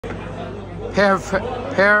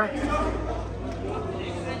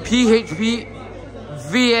PHP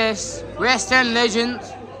vs Westend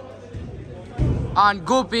Legends and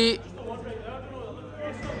Gopi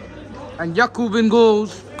and Yakub in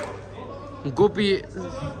goals. And Gopi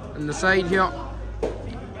on the side here.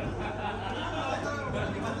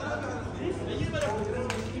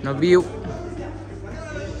 Nabil.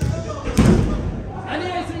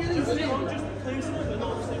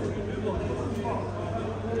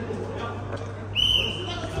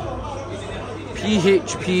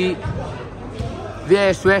 PHP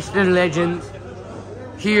vs Westend Legends.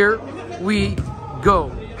 Here we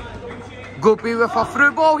go. Gopi with a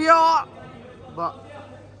through ball here, but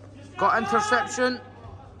got intercepted.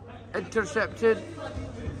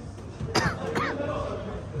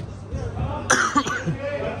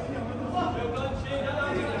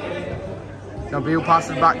 Nabil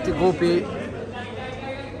passes back to Gopi.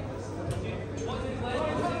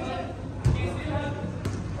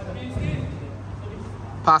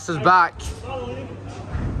 Passes back.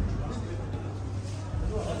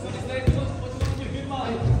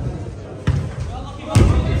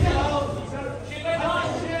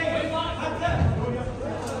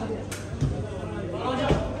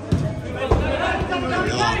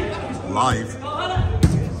 Live.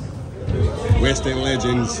 Westend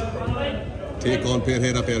Legends take on Phir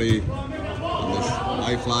Hera Pheri in this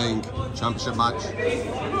high-flying championship match.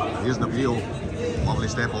 And here's Nabil, lovely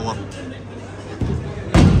step over.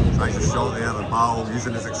 Tries a shot there and Bao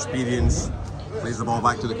using his experience. Plays the ball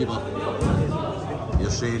back to the keeper.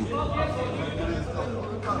 Here's Shane.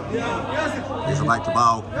 Plays it back to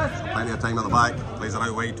Bao. So plenty of time at the back. Plays it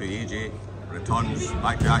out wide to AJ. Returns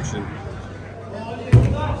back to action.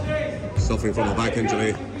 Suffering from a back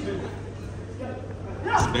injury.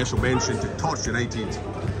 Special mention to Torch United.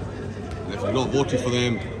 And if you've not voted for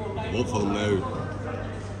them, vote for them now.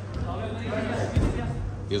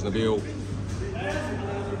 Here's Nabil.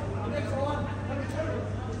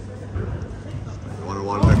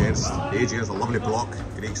 1-on-1 against AJ. Has a lovely block.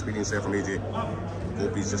 Great experience there from AJ.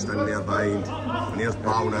 Gopi's just in there behind. And there's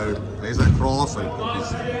Bao now. Plays it across and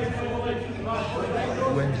Gopi's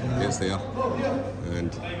gets there.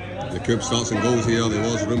 And the Coop starts and goals here. There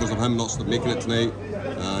was rumours of him not making it tonight.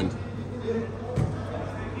 And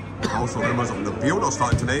also rumours of Nabil not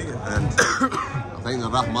starting tonight. And I think the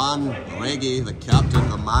Rahman, Reggie, the captain,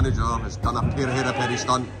 the manager, has done a Phir Hera Pheri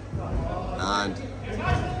stunt. And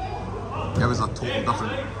it was a total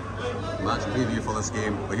different match preview for this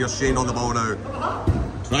game. But here's Shane on the ball now.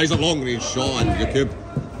 Tries a long range shot and Yakub.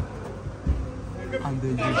 And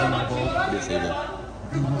they're using the ball. What say then?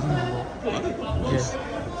 What? Nice. I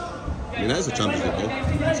mean, that is a championship ball.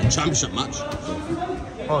 It's a championship match. So.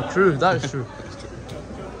 Oh, true. That is true.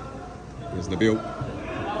 Here's Nabil.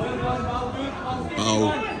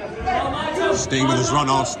 Bao. Staying with his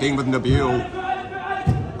runner, staying with Nabil.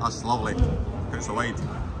 That's lovely. Puts it wide.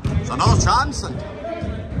 It's another chance and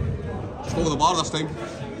just over the bar this time.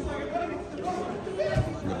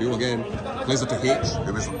 Nabil again. Plays it to H,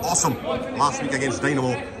 who was awesome last week against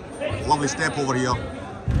Dynamo. Lovely step over here.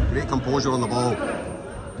 Great composure on the ball.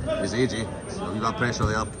 Here's AJ. So a wee bit of pressure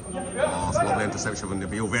there. Oh, it's a lovely interception from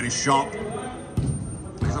Nabil. Very sharp.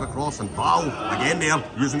 Plays it across and Bao again there,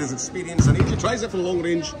 using his experience. And AJ tries it from long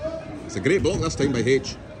range. It's a great block this time by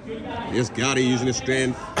H. Here's Gary using his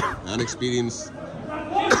strength and experience.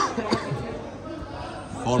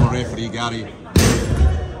 Former referee Gary.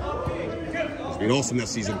 He's been awesome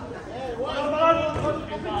this season.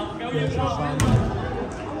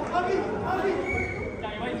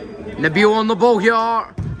 Nabil on the ball here.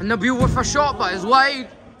 And Nabil with a shot, but it's wide.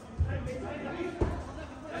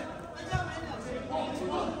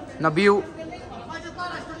 Nabil.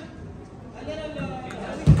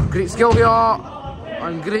 Great skill here.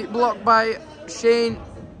 And great block by Shane.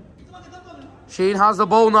 Shane has the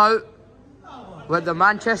ball now with the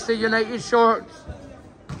Manchester United shorts.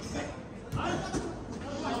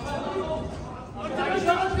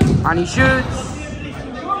 And he shoots.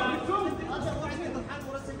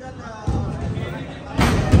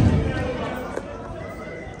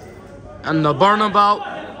 And the burnabout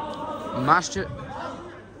mashed it.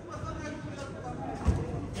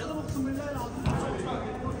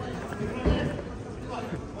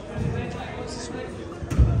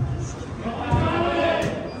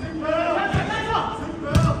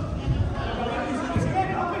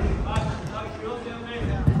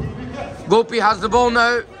 Gopi has the ball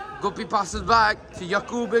now. Gopi passes back to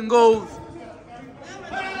Yakub and goals.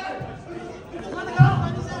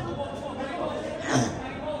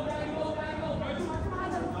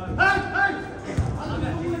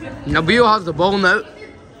 Nabil has the ball now.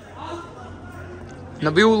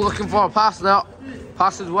 Nabil looking for a pass there.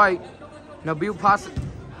 Passes wide. Nabil passes.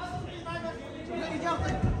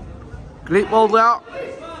 Great ball there.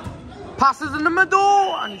 Passes in the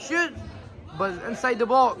middle and shoots. But it's inside the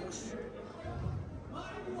box.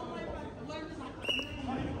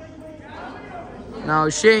 Now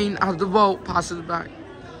Shane has the ball. Passes back.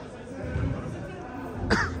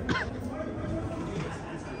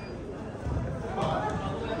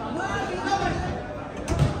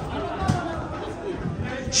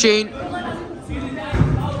 Shane.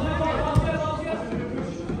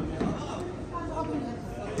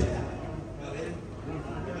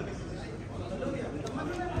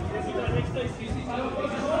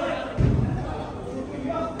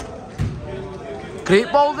 Great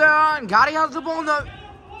ball there, and Gary has the ball now.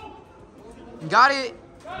 Gary.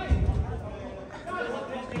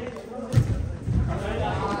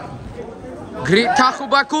 Great tackle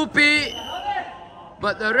by Kopi,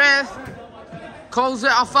 but the ref calls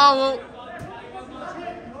it a foul.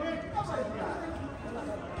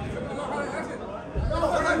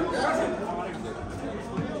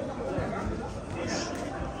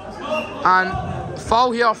 And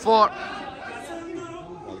foul here for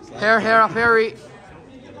Phir Hera Pheri.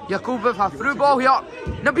 Yakub with a through ball here.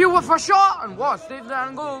 Nabil with a shot, and what? Saves it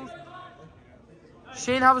and goes.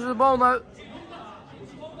 Shane has the ball now.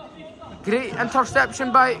 Great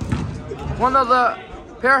interception by one of the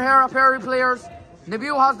Phir Hera Pheri players.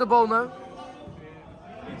 Nabil has the ball now.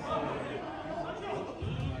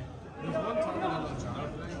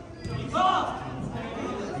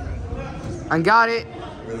 And Gary.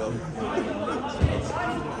 You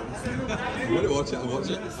want to watch it? I'll watch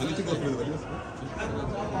it. I need to go through the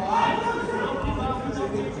videos.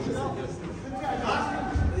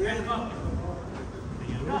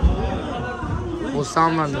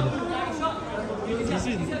 Osama.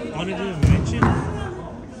 Honorary mention.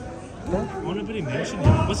 Honorary mention.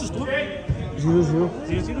 What's the score? 0-0.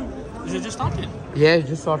 0-0? Is it just started? Yeah, it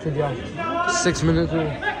just started, yeah. 6 minutes ago.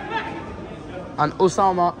 And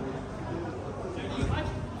Osama.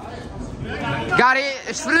 Gary,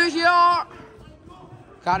 it's through here.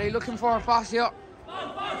 Gary looking for a pass here.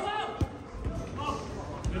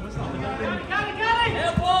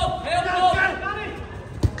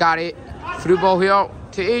 Gary, through ball here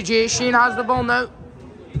to AJ. Shane has the ball now.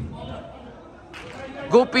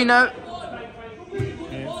 Gopi now.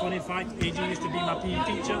 Funny fact, AJ used to be my PE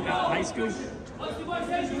teacher at high school.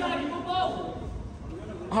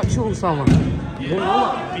 Actual Osama.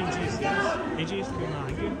 Yeah, AJ used to be my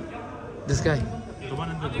high school. This guy. The one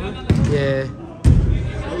in the blue? Yeah.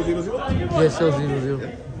 0-0? Yes, still 0-0.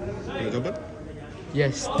 Can I jump in?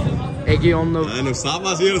 Yes. Eggy on the. And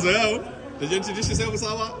Osama's here as well. Did you introduce yourself,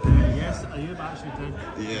 Osama? Yes, Ayub actually did.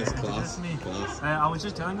 Yes, class. Class. I was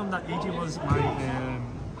just telling him that AJ was my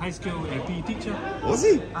high school PE teacher. Was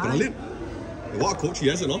he? Brilliant. What a coach he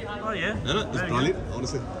is, you know? Oh, yeah. Isn't it? He's brilliant,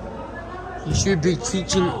 honestly. He should be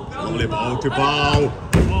teaching. Lovely ball to Bow.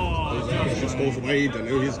 Just goes wide, and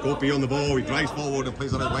now he's Gopi on the ball. He drives forward and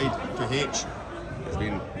plays it out wide to H. It's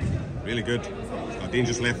been really good. He's got a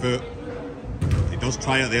dangerous left foot. He does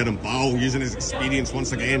try it there, and Bow using his experience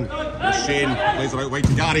once again. There's Shane, plays it out wide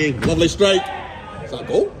to Gary. Lovely strike. Is that a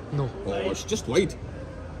goal? No. Oh, it's just wide.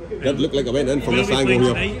 Did look like it went in from this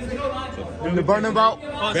angle here. In the burnabout.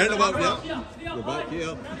 Burnabout, yeah. We're back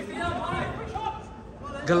here.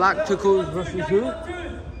 Galacticos versus who?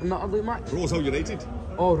 In that other match? Rosehill United.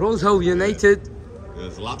 Oh, Rosehill United.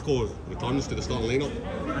 Yes, Latco returns to the starting lineup.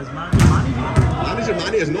 Is Manager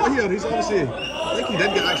Manny is not here. He's obviously, I think he did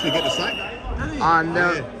actually get the sack. And we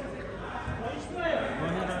had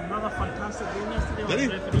another fantastic game yesterday.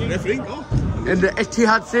 Did he? Refereeing? Oh. in the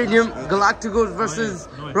Etihad Stadium, Galacticos versus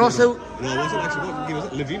Rosehill. No, it wasn't actually. What game was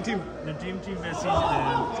it? The Dream Team? The Dream Team versus the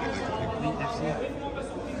FC.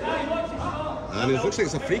 And it looks like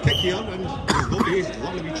it's a free kick here, and there's no base.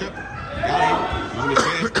 Lovely wee chip. Gary using his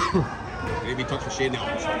chest. Great wee touch for Shane now.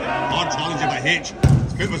 Hard challenge by H.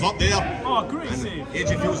 His foot was up there. Oh, great and save.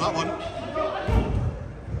 AJ feels that one.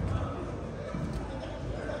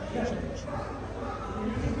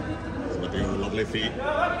 So they're doing lovely feet.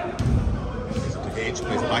 Plays it to H,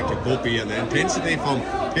 plays it back to Gopi, and the intensity from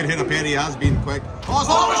Phir Hera Pheri has been quick. Oh, it's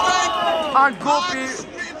a lovely strike! And Gopi.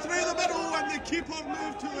 Straight through the middle, and the keeper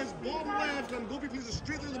moved to his bottom left, and Gopi plays it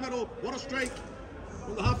straight through the middle. What a strike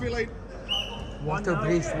from the halfway line. What a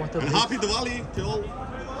brace, what a And brace. happy Diwali to all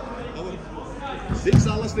our Sikhs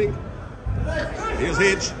are listening. Here's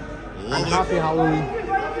H. And Lovely. happy Halloween.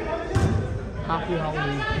 Happy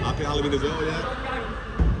Halloween. Happy Halloween as well, yeah.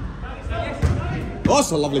 Oh,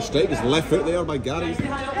 it's a lovely strike. It's the left foot there by Gary. Plays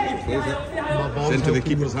it. My ball's It's into the helping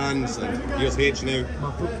keeper's hands, and here's H now. you.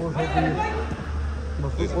 My football's helping you.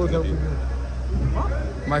 football is helping me.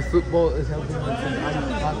 My football is helping me.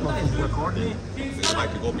 That's my football. Plays it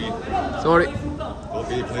back to Gopi. Sorry.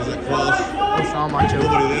 Gopi plays it across. That's not my job.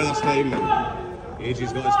 Nobody there this time.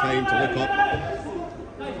 AG's got his time to look up.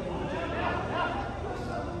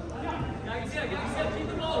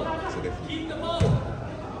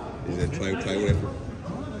 He's in trial referee.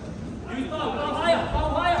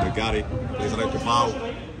 Now Gary plays it out to Val.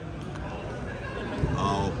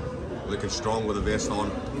 Oh, looking strong with the vest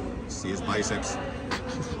on. See his biceps.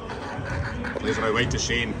 Plays it out wide to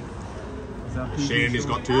Shane. Shane, he's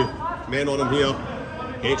got two men on him here.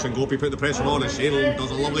 H and Gopi put the pressure on, and Shane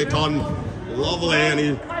does a lovely turn. Lovely, and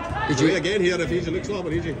he play again here if AJ looks up,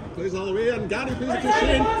 and AJ plays all the way, and Gary plays it to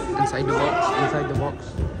Shane. Inside the box, inside the box.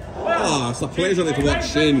 Oh, it's a pleasure to watch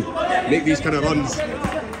Shane make these kind of runs.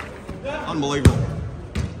 Unbelievable.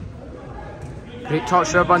 Great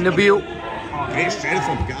touch there by Nabil. Great strength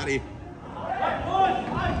from Gary.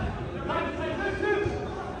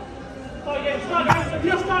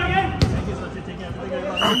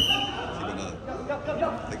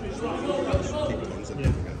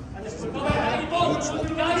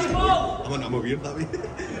 I'm weird that way.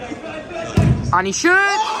 And he shoots!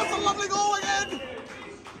 Oh, it's a lovely goal again!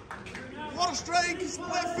 What a strike! He's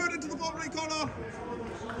left foot into the bottom right corner.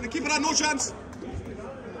 The keeper had no chance.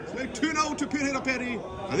 It's now 2-0 to Phir Hera Pheri.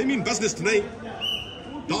 And they mean business tonight.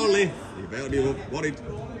 Darnley, you better be worried.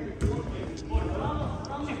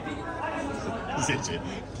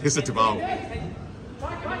 Plays it to Val.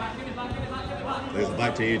 Plays it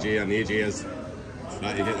back to AJ, and AJ is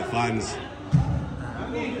trying to get the fans.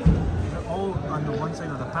 All on the one side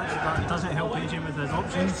of the pitch, that doesn't help AJ with his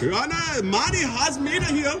options. True, and Manny has made it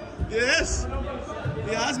here. Yes,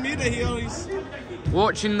 he has made it here. He's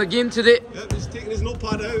Watching the game today. Yep, he's taking his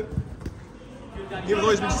notepad out. Even though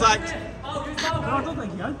he's been sacked. No, I don't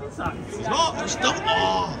think he has been sacked. He's not. He's still.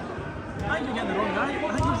 Oh. I think you're getting the wrong guy. I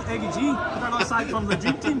think it was Eggy G. They're not sacked from the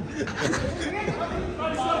dream team. It's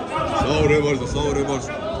all rumours. It's all rumours.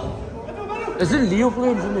 Isn't Leo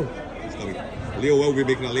playing, isn't he? He's coming. Leo will be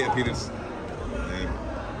making a late appearance.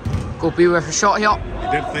 Gopi with a shot here. He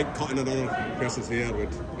did think cutting another person's hair would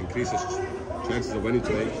increase his chances of winning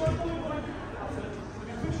tonight.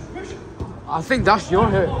 I think that's your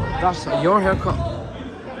hair. That's your haircut.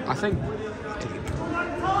 I think.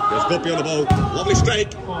 There's Gopi on the ball. Lovely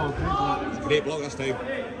strike. Oh, great block. Great block this time.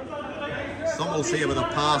 Some will say it was a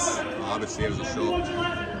pass. I would say it was a shot.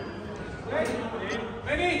 That's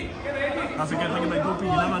a good thing about Gopi,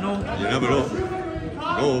 you never know. You never know.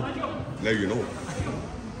 No. Now you know.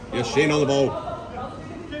 Here's Shane on the ball.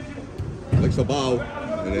 Licks the ball.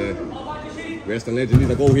 And Westend Legends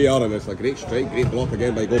needs a goal here, and it's a great strike, great block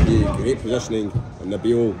again by Gopi. Great positioning. And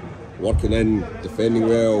Nabil working in, defending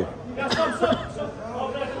well.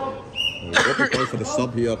 Gopi calls for the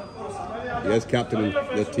sub here. He is captain in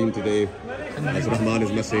this team today. As Rahman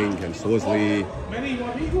is missing, and so is Lee.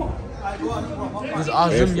 There's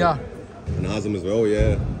Azim, yeah. And Azim as well,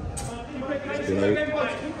 yeah. He's been out.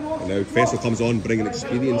 And now Faisal comes on, bringing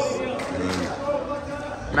experience.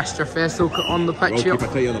 Mr. Faisal on the pitch here. Keep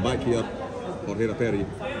a tight on the back here for Hera Pheri.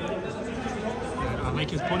 I like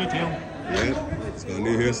his ponytail. Yeah, he's got a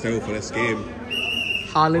new hairstyle for this game.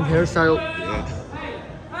 Harlem hairstyle. Yeah.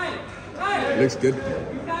 Looks good.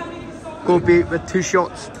 Gopi with 2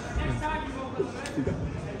 shots.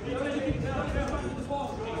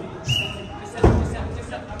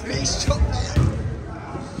 Nice shot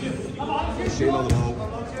there. Shane on the ball.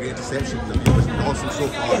 Great interception. The view has been awesome so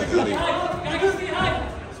far.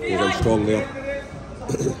 Goes out strong there.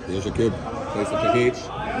 There's your cube. Plays it to H.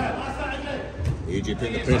 AJ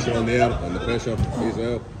putting the pressure on there, and the pressure plays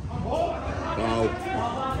well. Wow.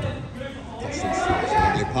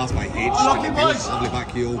 Lovely pass by H. Lovely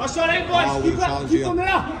back heel. That's all right, boys. Wow, Keep them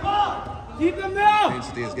there. Keep them there.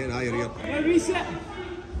 Intensity is getting higher here. Reset.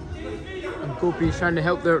 And Gopi's trying to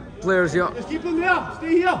help their players here. Just keep them there.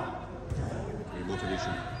 Stay here. Great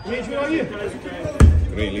motivation. H, where are you?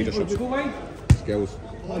 Great leadership skills.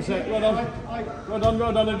 That's it. Well done.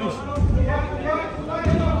 Well done, Idrees.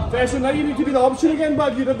 Faisal, now you need to be the option again,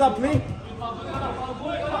 but you did that play.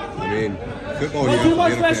 I mean, football here for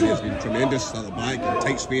Hera Pheri has been tremendous at the back, in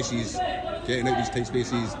tight spaces, getting out these tight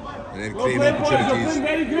spaces, and then creating opportunities. You're playing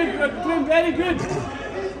very good. You're playing very good.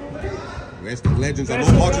 Westend Legends are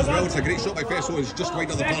no watch as well. It's a great shot by Faisal. It's just wide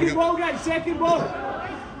of the Second target. ball, guys. Second ball.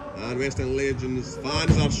 And Westend Legends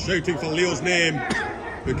fans are shouting for Leo's name,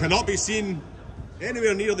 who cannot be seen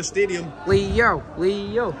anywhere near the stadium. Leo,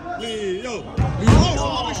 Leo. Leo. Oh,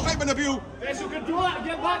 lovely strike by Nabil. Faisal, good to that.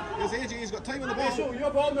 Get back. There's AJ, he's got time on the ball. Faisal,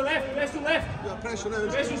 your ball on the left. Faisal left. Got pressure now.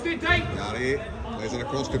 Faisal, stay tight. Gary plays it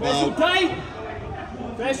across to Faisal ball. tight.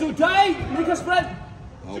 Vessel tight, make a sprint.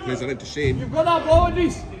 Oh, plays it into Shane. You've got that ball,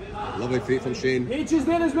 Idrees. Lovely feet from Shane. H is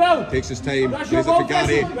there as well. Takes his time. That's Plays it your to ball,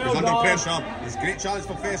 Gary. Vessel. Well He's under done. pressure. There's a great challenge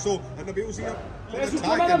for Vessel. And Nabil's here. Vessel,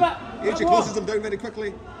 Attacking. come in a bit. H closes them down very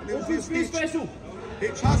quickly. And Open here's space, H. Vessel.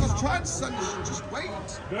 H has his chance and just wait.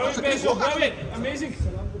 Brilliant, Vessel, brilliant. Amazing.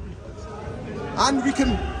 And we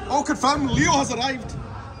can all confirm Leo has arrived.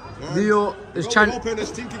 Leo is hoping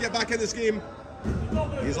his team can get back in this game.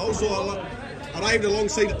 He's also arrived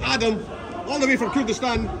alongside Adam, all the way from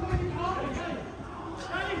Kurdistan.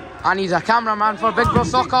 And he's a cameraman for Big Bro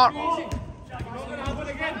Soccer.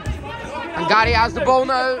 And Gary has the ball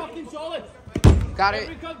now.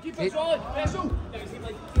 Gary.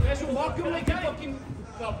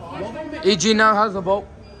 AG now has the ball.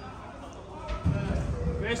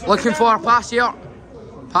 Looking for a pass here.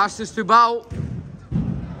 Passes to Bao.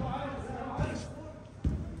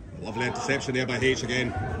 Lovely interception there by H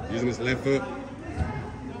again, using his left foot.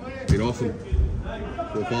 Been awesome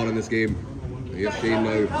so far in this game. Here's Shane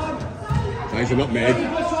now. Ties him up mid.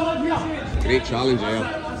 Great challenge there.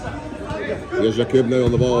 Here's Jakub now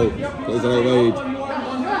on the ball. Plays it out wide.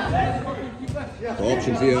 The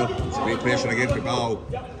options here. It's great pressure against Bao.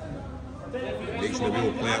 H in the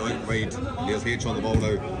wheel, play it out wide. Here's H on the ball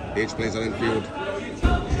now. H plays it infield.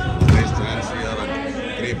 Nice chance here. And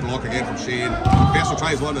great block again from Shane. Vessel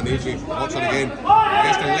tries one and AG blocks it again.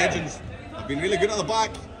 Westend Legends have been really good at the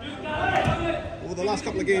back over the last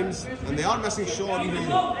couple of games, and they are missing Sean,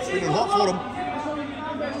 who's been hot for them.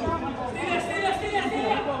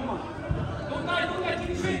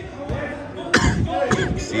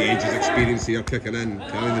 See Age's experience here kicking in,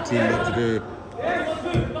 telling the team what to do.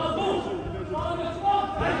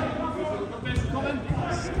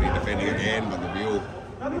 Great defending again, but the wheel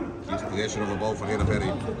keeps possession of the ball for Phir Hera Pheri.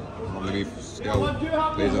 Lovely skill,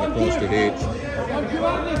 plays it across to H.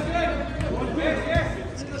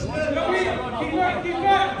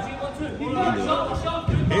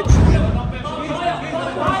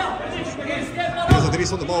 Here's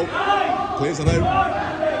Idrees on the ball, plays it out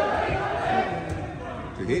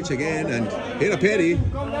to H again, and Phir Hera Pheri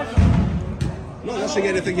not missing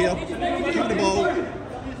anything here, keeping the ball,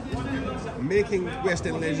 making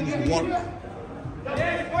Westend Legends work.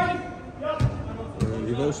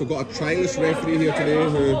 We've also got a trialist referee here today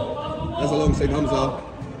who is alongside Hamza,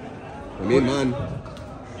 the main man.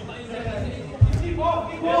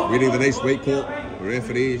 Wearing the nice white coat, the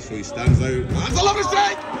referee, so he stands out. That's a lovely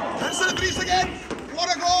strike! Hits the Idrees again!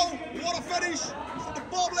 What a goal! What a finish! It's at the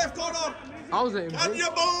bottom left corner! How's it? Can you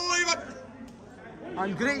believe it?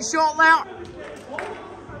 And great shot there.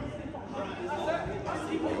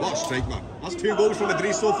 What a strike, man. That's 2 goals from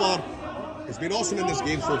Idrees so far. It's been awesome in this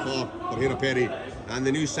game so far for Phir Hera Pheri, and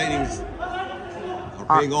the new signings are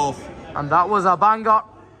paying off. And that was a banger.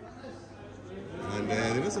 And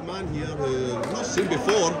there is a man here who I've not seen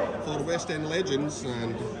before for Westend Legends,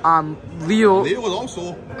 and Leo was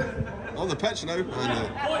also on the pitch now,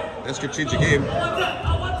 and this could change the game. And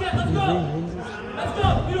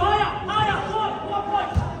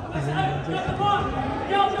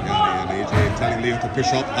AJ telling Leo to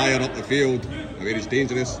push up higher up the field, where he's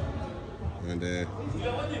dangerous. And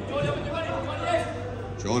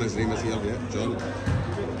John, his name is here, yeah, John.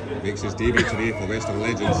 Makes his debut today for Westend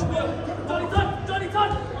Legends.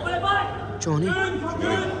 Johnny. Keep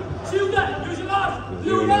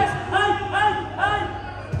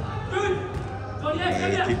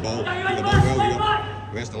the ball well here.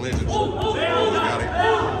 Westend Legends. Gary.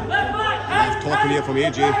 Nice talking here from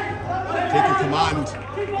AJ, taking command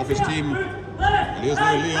of his team. And here's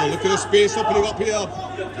now Leo. Look at the space opening up here.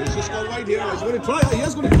 He's just gone wide here. He's going to try it. He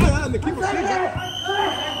is going to try it, and the keeper saves it.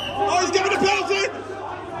 Oh, he's giving a penalty!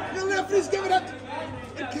 The referee's giving it!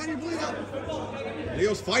 And can you believe it?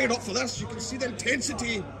 Leo's fired up for this. You can see the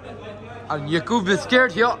intensity. And Jakub is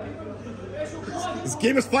scared here. This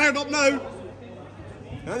game is fired up now.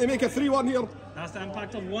 And they make a 3-1 here. That's the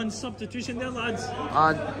impact of one substitution there, lads.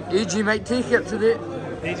 And AG might take it today.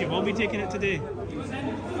 AG will be taking it today.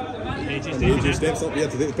 AG's taking AJ it. steps up here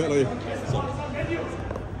to take the penalty.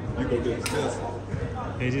 You go do it. Yes.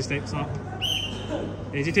 AG steps up.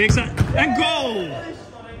 AG takes it. And goal!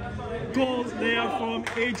 Goal there from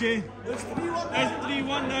AG. It's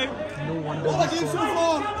 3-1 now. No wonder he's so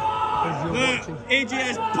AG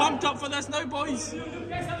is pumped up for this now, boys.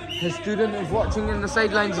 His student is watching in the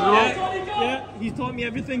sidelines as well. Yeah, he's taught me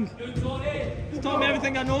everything. He's taught me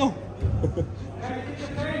everything I know.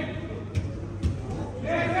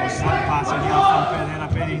 Passing here from Phir Hera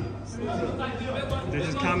Pheri. They're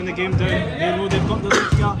just calming the game down. They know they've got the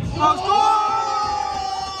lead here. What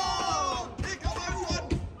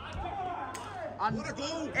a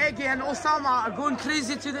goal! AG and Osama are going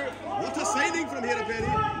crazy today. What a signing from Phir Hera Pheri.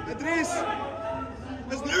 Idrees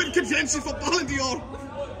is now in contention for Ballon d'Or.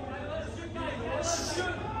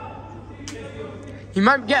 He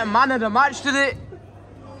might get a man of the match today.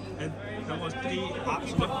 And there was 3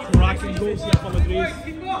 absolute cracking goals here from Idrees.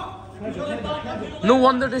 No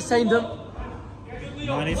wonder they signed him.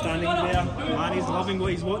 Manny's standing there. Manny's loving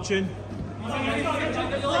what he's watching. There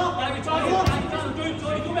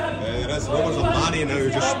is rumours of Manny now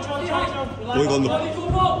just going on the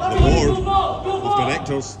board of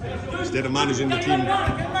directors instead of managing the team.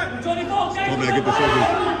 It's probably a good decision.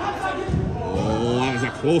 Oh, that was a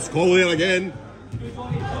close call there again.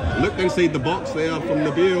 Looked inside the box there from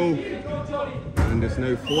Nabil, and it's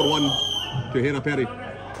now 4-1 to Phir Hera Pheri.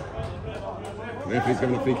 The referee's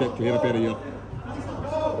giving a free kick to Phir Hera Pheri here.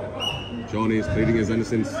 Johnny's pleading his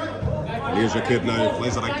innocence. And here's your kid now,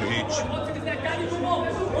 plays it out to H.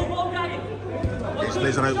 H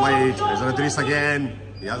plays it out wide. There's an Idrees again.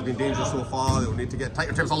 He has been dangerous so far. They'll need to get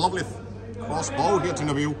tighter. It's a lovely cross ball here to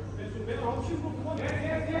Nabil.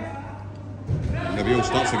 Nabil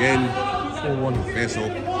starts again. 4-1 Vessel.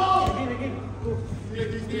 Over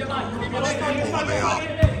there.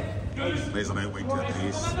 Plays it out wide to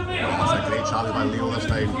Idrees. That's a great challenge by Leo this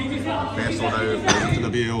time. Vessel now plays it to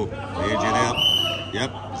Nabil. AJ there.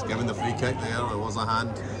 Yep, he's given the free kick there. There was a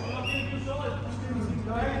hand.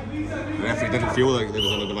 The referee didn't feel like there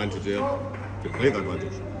was an advantage there. He played the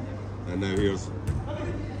advantage. And now here's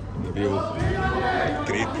Nabil.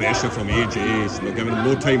 Great pressure from AJ. He's not giving him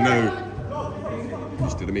no time now.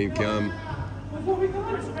 Just to remain calm.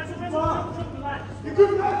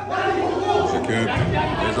 Jacob,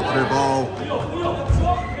 there's a through ball.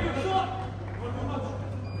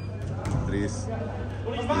 Idrees.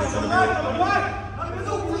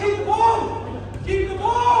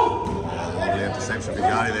 Lovely interception for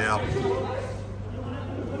Gary there.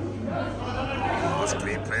 That's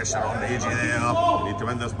great pressure on the AJ there. We need to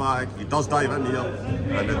win this back. He does dive in here.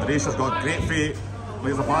 And Idrees has got great feet.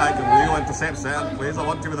 Plays it back and Leo intercepts it and plays a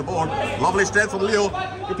 1-2 with the board. Lovely strength from Leo.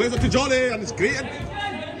 He plays it to Johnny and it's great.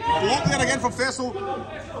 Block there again from Vessel.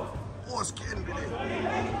 Oh, it's getting really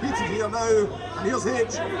heated here now. And here's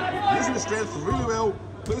H. Using the strength really well.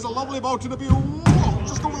 Plays a lovely ball to Nabil. Oh,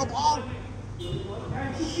 just over the ball.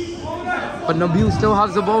 But Nabil still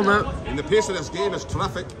has the ball now. And the pace of this game is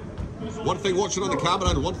terrific. One thing watching on the camera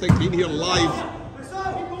and one thing being here live.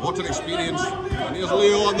 What an experience. And here's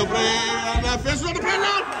Leo on the break. And Vessel on the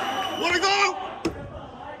pressure. What a goal!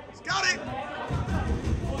 He's got it.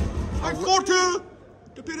 And 4-2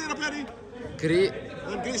 to Phir Hera Pheri. Great.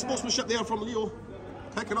 And great sportsmanship there from Leo.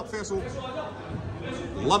 Picking up Vessel.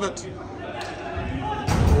 Love it.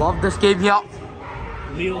 Love this game here.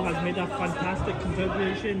 Leo has made a fantastic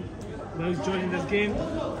contribution. Now he's joining this game.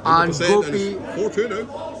 And Gopi. 4-2 now.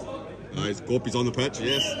 Nice, Gopi's on the pitch,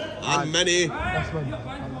 yes. And Minnie.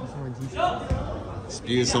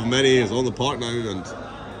 Experience of Minnie is on the park now and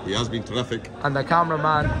he has been terrific. And the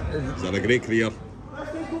cameraman He's had a great career.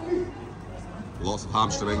 Lots of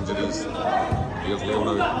hamstring injuries. Here's Leo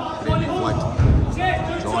now. Great deflect.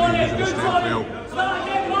 Johnny using his strength well.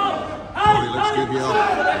 Johnny looks good here.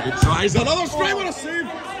 He tries another strike with a save.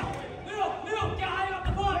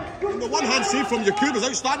 And the one-hand save from Jakub is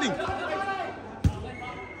outstanding.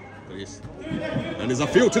 And there's a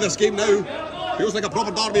feel to this game now. Feels like a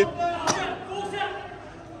proper derby.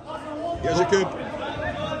 Here's Jakub.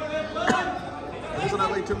 Isn't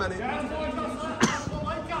that way too many? And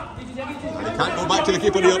he can't go back to the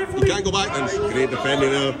keeper here. He can't go back. And great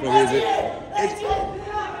defending there from AJ.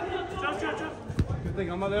 Good thing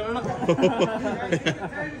I'm not there, innit?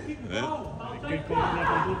 Yeah. Good call there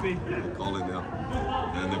from Gopi. Good call in there.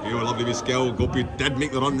 And the view, lovely with skill. Gopi did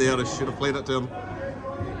make the run there. He should have played it to him.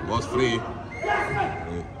 He was free.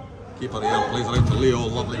 Keeper here plays it out to Leo.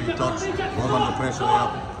 Lovely wee touch. Was under pressure there.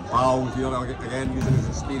 Foul here again using his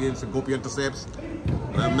experience and Gopi intercepts.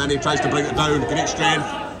 And Minnie tries to bring it down. Great strength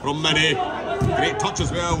from Minnie. Great touch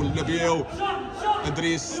as well. Nabil.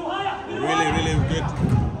 Idrees. Really, really good.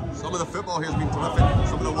 Some of the football here has been terrific.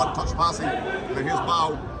 Some of the one-touch passing. And here's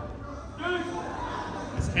Bao.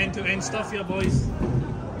 It's end-to-end stuff here, boys.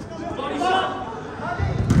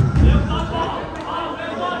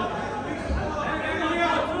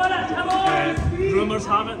 Rumours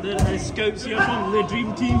have it there is scouts here from the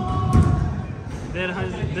dream team. There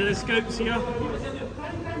is scouts here.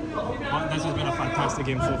 But this has been a fantastic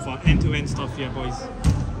game so far. End-to-end stuff here, boys.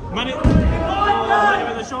 Minute with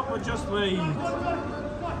the shot, but just wide.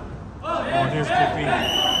 Oh, there's Gopi.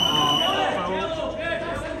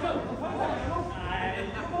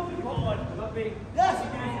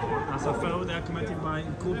 That's a foul there committed by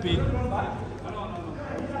Gopi.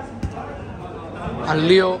 And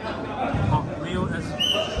Leo. Leo is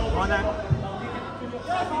on it.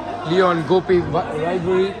 Leo and Gopi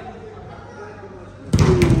rivalry.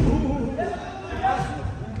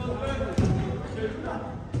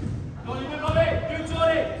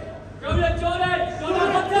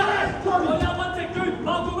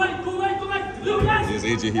 There's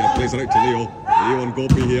AJ here, plays it out to Leo. Leo and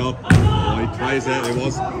Gopi here. Oh, he tries it. There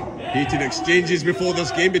was heated exchanges before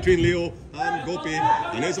this game between Leo and Gopi.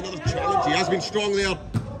 And there's another challenge. He has been strong there.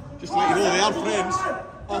 Just to let you know, they are friends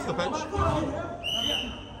off the pitch.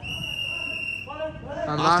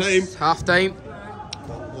 And Half time. Half time.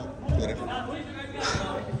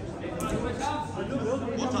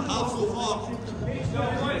 What a half so far.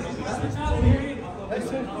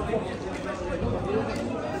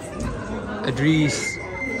 Idrees.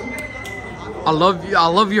 I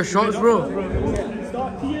love your shots, bro.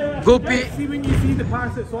 Gopi. See when you see the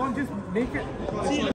pass it's on, just make it.